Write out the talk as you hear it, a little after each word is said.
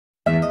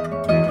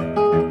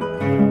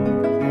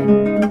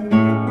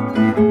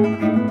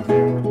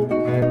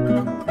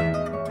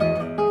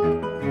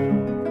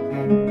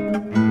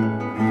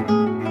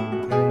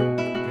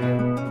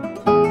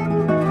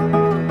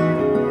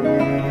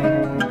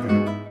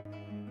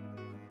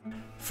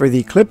For the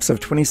eclipse of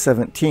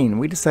 2017,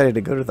 we decided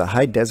to go to the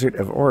high desert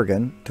of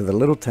Oregon to the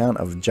little town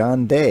of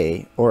John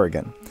Day,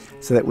 Oregon,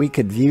 so that we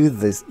could view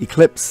this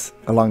eclipse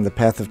along the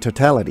path of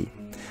totality.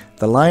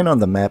 The line on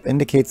the map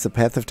indicates the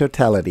path of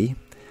totality.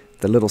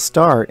 The little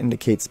star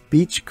indicates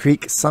Beech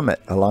Creek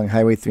Summit along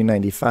Highway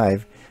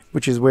 395,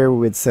 which is where we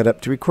would set up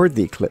to record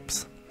the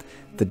eclipse.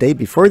 The day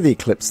before the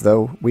eclipse,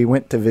 though, we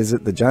went to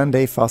visit the John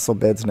Day Fossil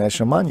Beds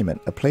National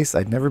Monument, a place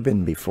I'd never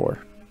been before.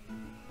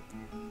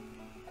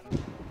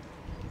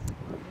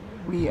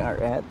 We are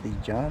at the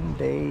John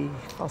Day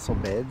Fossil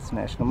Beds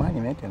National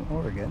Monument in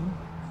Oregon,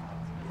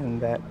 and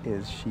that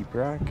is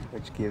sheetrock,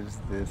 which gives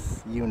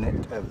this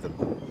unit of the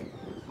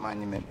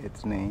monument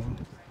its name.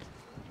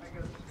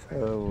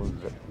 So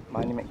the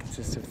monument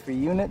consists of 3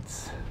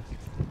 units: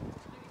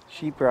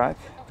 sheetrock,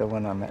 the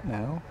one I'm at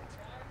now,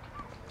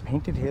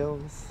 Painted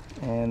Hills,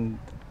 and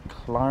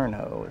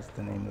Clarno is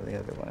the name of the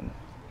other one.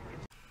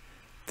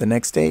 The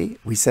next day,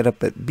 we set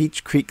up at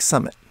Beech Creek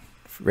Summit,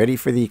 ready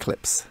for the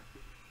eclipse.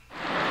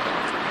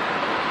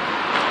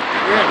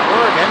 We're in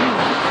Oregon,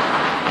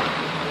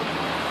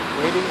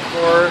 waiting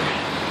for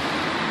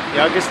the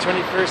August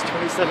 21st,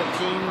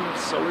 2017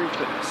 solar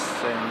eclipse.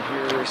 And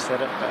here we're set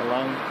up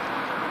along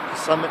the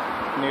summit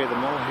near the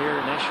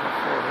Mulhare National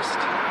Forest.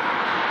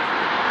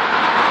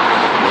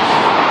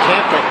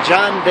 Camped at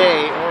John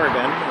Day,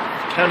 Oregon,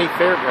 County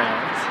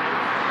Fairgrounds.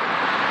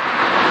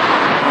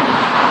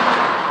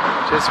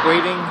 Just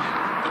waiting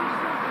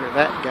for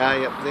that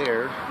guy up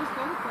there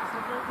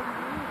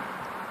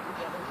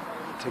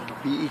to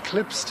be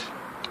eclipsed.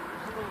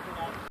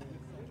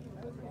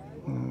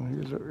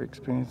 Here's what we're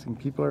experiencing.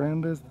 People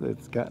around us,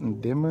 it's gotten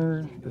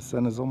dimmer. The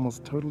sun is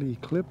almost totally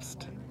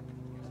eclipsed.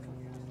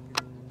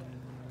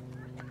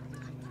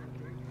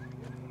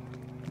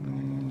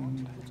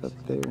 And it's up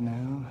there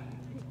now.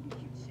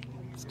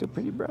 It's still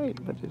pretty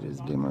bright, but it is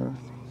dimmer.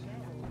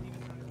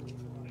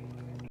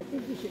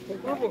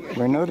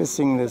 We're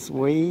noticing this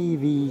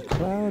wavy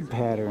cloud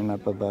pattern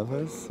up above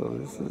us, so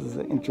this is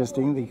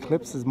interesting. The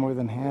eclipse is more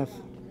than half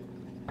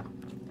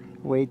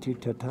way to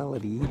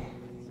totality,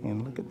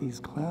 and look at these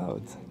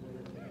clouds.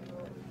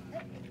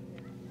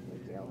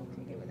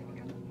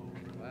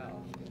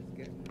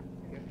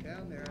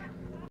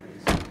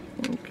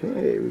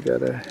 Okay, we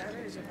got a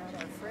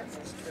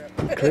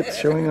eclipse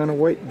showing on a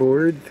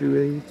whiteboard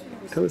through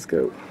a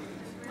telescope.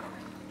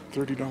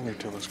 $30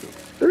 telescope.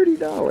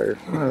 $30.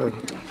 Oh.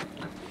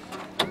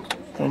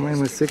 Well, mine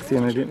was $60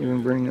 and I didn't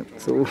even bring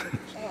it, so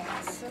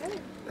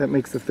that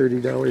makes the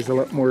 $30 a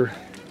lot more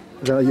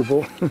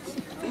valuable.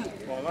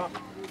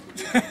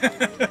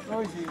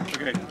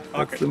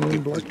 Okay,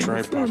 the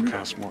tripod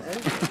costs more.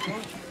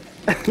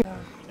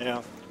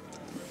 Yeah.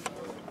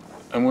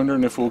 I'm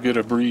wondering if we'll get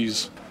a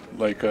breeze,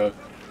 like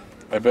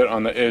I bet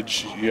on the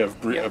edge you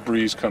have a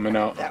breeze coming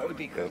out. That would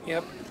be good.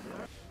 Yep.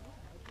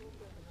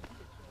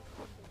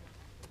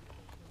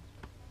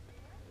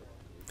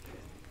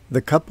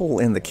 The couple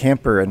in the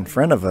camper in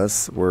front of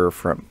us were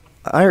from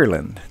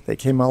Ireland. They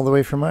came all the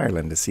way from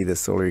Ireland to see the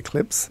solar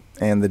eclipse.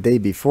 And the day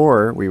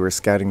before, we were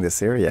scouting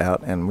this area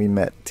out, and we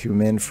met 2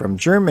 men from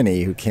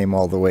Germany who came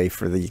all the way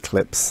for the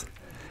eclipse.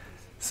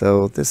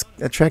 So this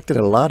attracted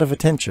a lot of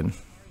attention.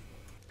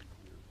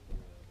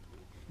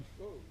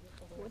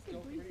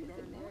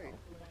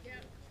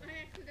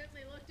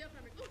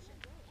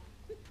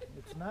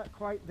 It's not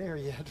quite there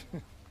yet.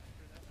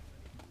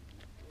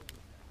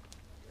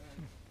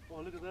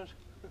 Oh, look at that.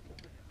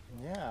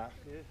 Yeah.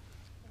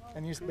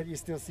 And but you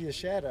still see a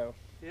shadow.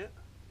 Yeah.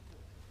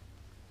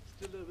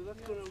 Still there, but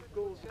that's going to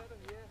go.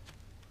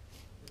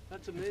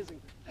 That's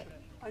amazing.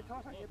 I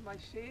thought I had my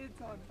shades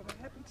on, but I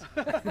haven't.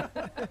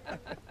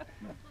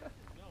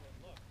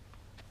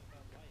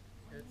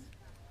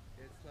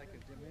 It's like a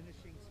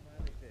diminishing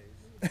smiley face.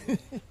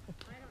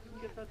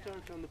 Didn't get that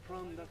dark on the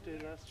prom that day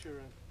last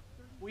year.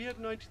 We had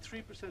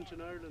 93%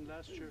 in Ireland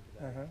last year.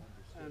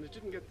 And it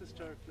didn't get this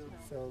dark now.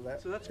 So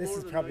that's this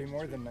is probably 93.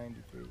 more than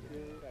 93. Yeah.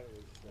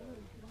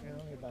 We're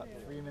only about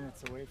 3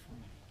 minutes away from,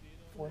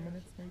 4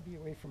 minutes maybe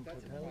away from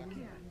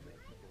totality.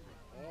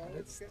 But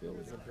it still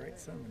is a bright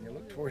sun when you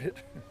look toward it.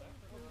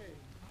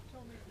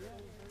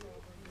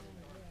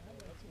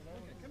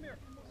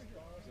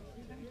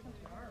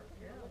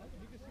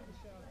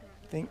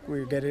 I think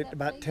we get it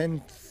about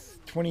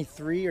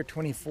 10:23 or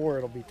 24.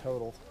 It'll be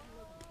total.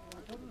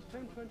 I thought it was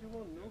 10:21,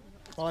 no?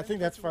 Well, I think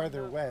that's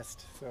farther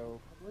west,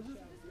 so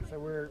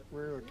we're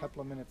a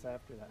couple of minutes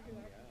after that.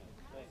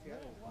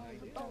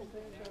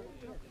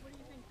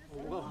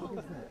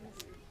 Wow.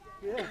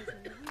 Yeah.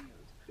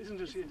 Isn't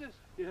it?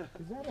 Yeah.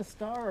 Is that a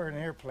star or an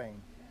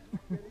airplane?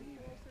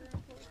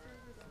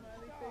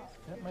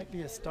 That might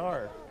be a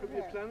star. Could be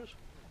a planet.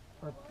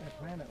 Or a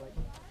planet like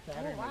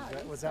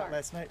Saturn was out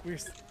last night.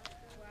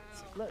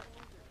 Look.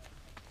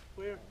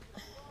 Where?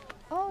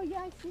 Oh, yeah,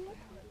 I see it.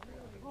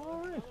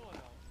 Oh, right.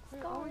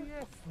 Oh,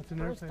 yes. What's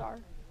an Or a airplane? star.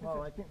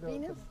 Well, I think the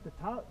Venus?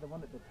 top, the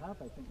one at the top,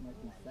 I think might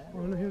be Saturn.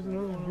 Oh, no, here's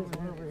another one Here's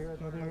one over here at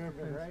the Another top of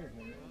the airplane.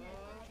 horizon.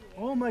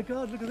 Oh my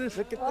God, look at this.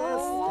 Look at this.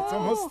 Oh. It's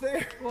almost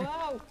there.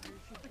 Wow.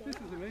 This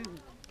is amazing.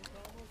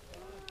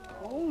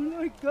 Oh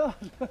my God.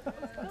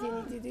 Do you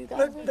need to do that?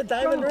 Look, the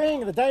diamond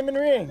ring, the diamond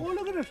ring. Oh,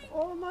 look at it.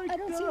 Oh, my I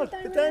don't see God.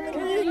 the The diamond. diamond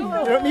ring.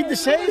 You don't need the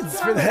shades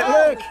for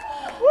that. Look.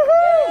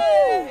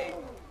 Woohoo!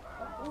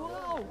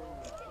 Wow.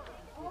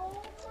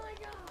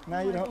 Now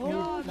you don't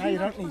need. Now you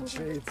don't need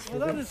shades for Oh,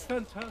 that is this.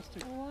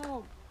 fantastic.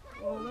 Wow.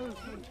 Oh, that is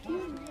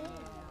fantastic.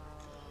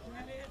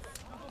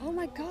 Oh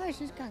my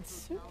gosh, it's got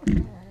super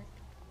dark.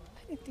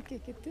 I didn't think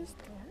it get this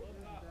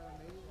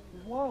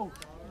dark. Wow.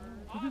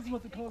 So this is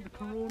what they call the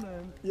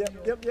corona.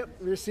 Yep.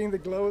 We're seeing the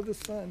glow of the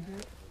sun.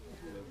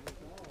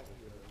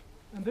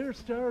 And there's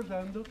stars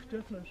and look,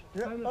 definite.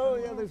 Yep. Planet Oh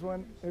and- yeah, there's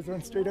one. There's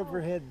one straight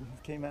overhead.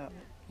 Came out.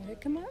 Did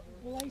it come up?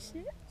 Will I see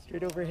it?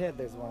 Straight overhead.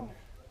 There's one.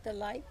 The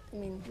light? I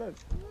mean, Look.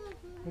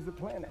 There's a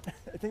planet.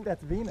 I think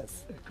that's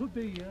Venus. It could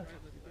be, yeah.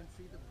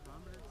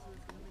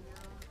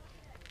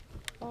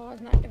 oh,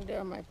 it's not going to do it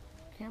on my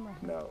camera.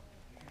 No.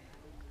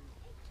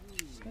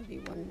 It's going to be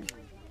one.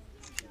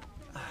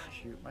 Ah,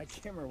 shoot, my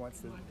camera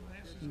wants to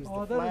use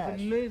Oh, the that flash.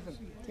 is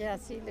amazing. Yeah,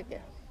 see, look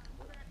at.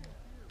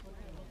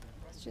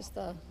 It's just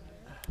a.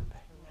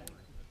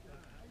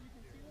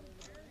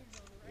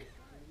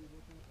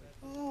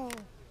 Oh,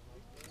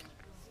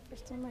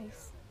 first time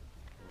ice.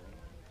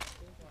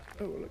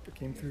 Oh, look, it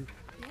came through.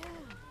 Yeah.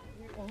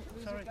 Oh,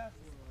 sorry.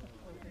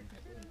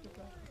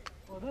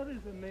 Oh, that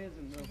is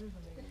amazing. Though.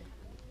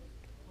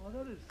 Oh,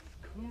 that is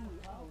cool.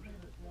 Out.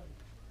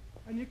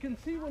 And you can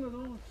see one of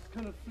those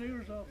kind of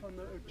flares off on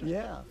the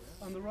Yeah.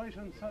 on the right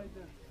hand side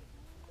there.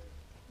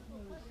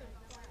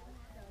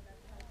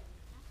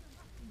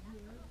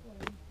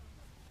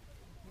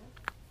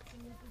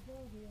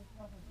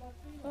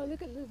 Oh,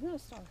 look at there's no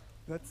star.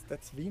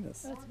 That's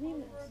Venus. That's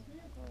Venus.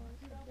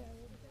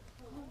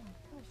 Oh my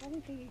gosh, I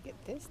didn't think you'd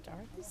get this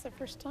dark. This is the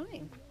first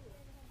time.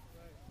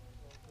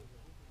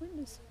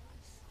 Goodness.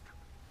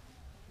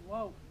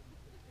 Wow.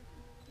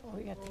 Oh,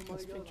 we got to take my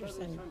those God, pictures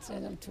that is and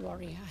send them to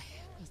REI.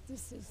 Because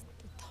this is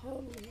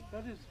totally.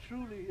 That is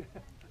truly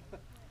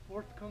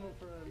worth coming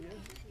for. Yeah.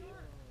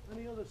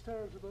 Any other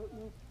stars about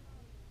now?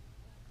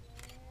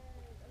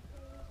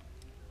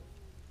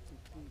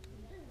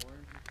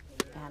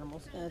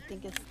 Animals gonna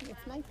think it's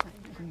nighttime.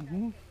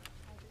 Mm-hmm.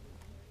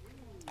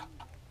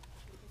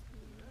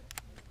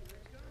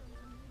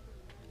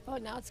 Oh,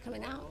 now it's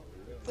coming out.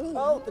 Ooh.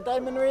 Oh, the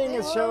diamond ring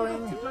is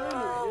showing.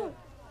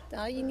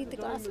 Now you need the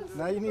glasses.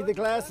 Now you need the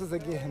glasses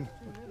again.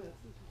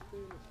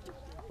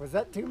 Was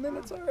that 2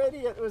 minutes already?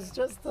 It was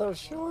just so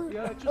short.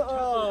 Yeah, just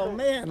oh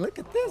man, look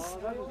at this.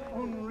 That is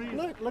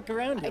unreal. Look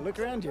around you. Look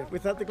around you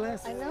without the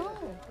glasses. I know.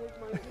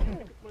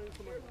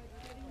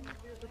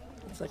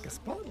 It's like a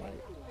spotlight.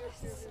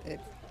 It,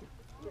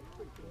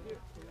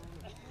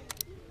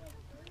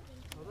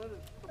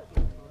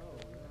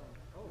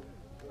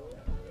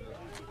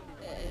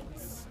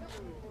 it's,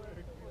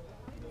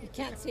 you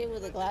can't see it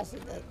with the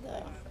glasses.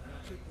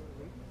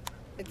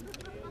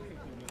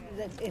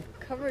 It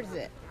covers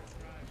it.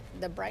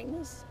 The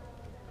brightness.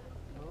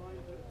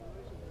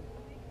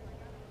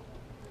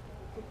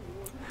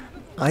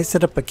 I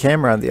set up a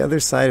camera on the other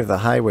side of the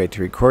highway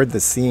to record the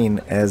scene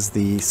as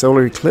the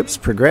solar eclipse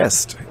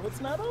progressed.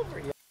 It's not over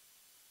yet.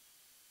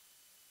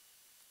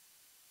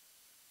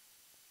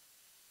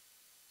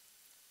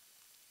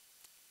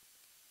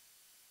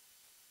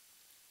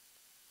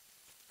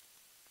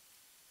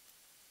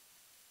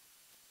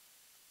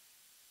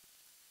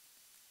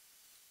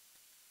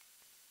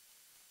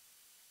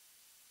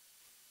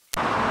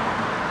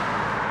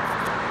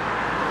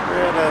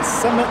 We're at a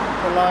summit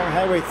along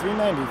Highway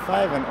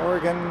 395 in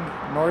Oregon,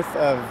 north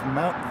of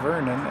Mount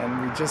Vernon,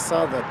 and we just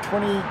saw the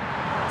 2017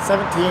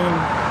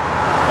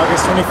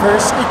 August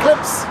 21st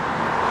eclipse.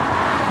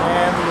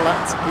 And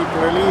lots of people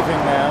are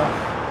leaving now,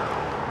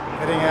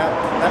 heading out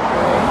that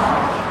way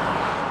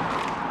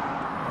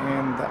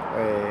and that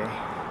way.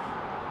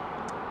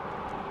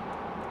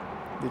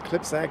 The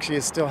eclipse actually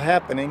is still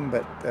happening,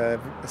 but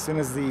as soon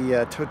as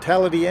the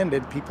totality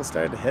ended, people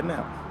started heading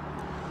out.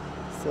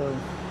 So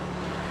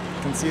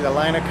you can see the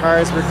line of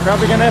cars. We're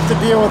probably going to have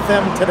to deal with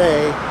them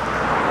today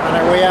on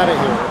our way out of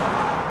here.